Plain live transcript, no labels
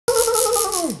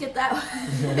Get that one. I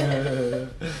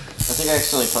think I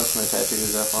accidentally touched my tattoo.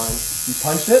 Is that fine? You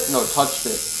punched it? No, touched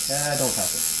it. Yeah, don't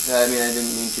touch it. Yeah, I mean, I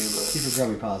didn't mean to, but... Keep your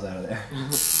grubby paws out of there. No,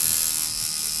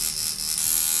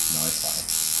 it's fine.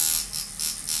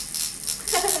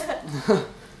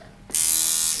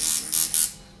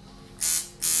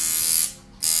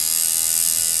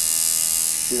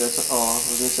 See, that's... Oh, I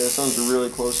was gonna say, that sounds really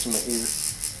close to my ear.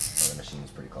 Well, the machine's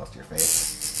pretty close to your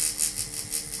face.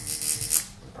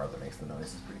 The part that makes the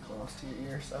noise is pretty close to your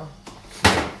ear, so...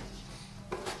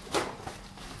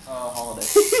 Holiday.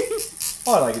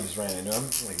 Oh, like you just ran into him.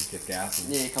 Like he gets gas.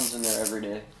 And... Yeah, he comes in there every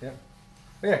day. Yep.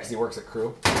 Yeah, because he works at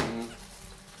Crew.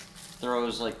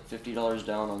 Throws like $50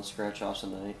 down on scratch-offs a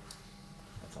night.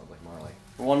 That sounds like Marley.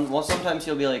 Well, sometimes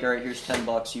he'll be like, alright, here's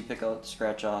 $10, you pick out the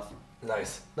scratch-off.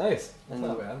 Nice. Nice. That's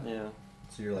not bad. Yeah.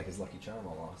 So you're like his lucky charm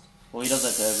almost. Well, he does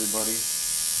that to everybody.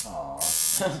 Aww.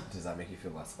 Does that make you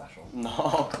feel less special?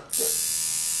 No.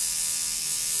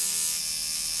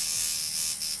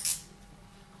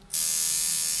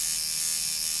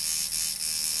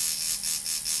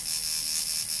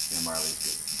 Yeah, Marley's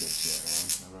good shit, man.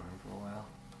 I've known him for a while.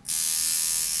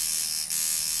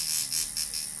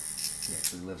 He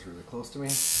actually lives really close to me.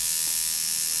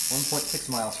 1.6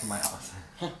 miles from my house.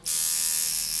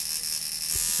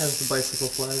 As the bicycle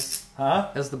flies. Huh?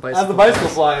 As the bicycle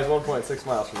flies 1.6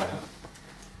 miles from my house.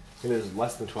 It is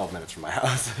less than 12 minutes from my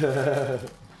house.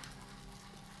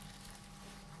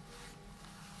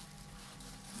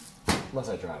 Unless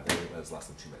I drive, then it's less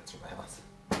than 2 minutes from my house.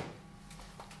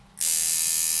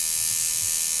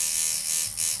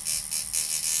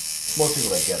 Most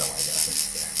people that get them, I guess.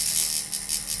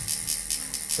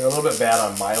 They're a little bit bad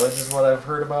on mileage is what I've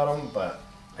heard about them, but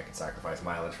I can sacrifice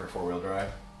mileage for four-wheel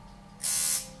drive.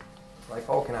 Like,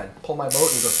 oh, can I pull my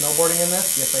boat and go snowboarding in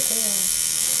this? Yes, I can.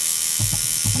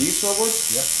 Do you snowboard?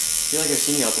 Yep. I feel like I've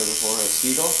seen you out there before. At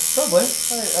Seagull? Probably.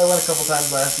 I went a couple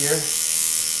times last year.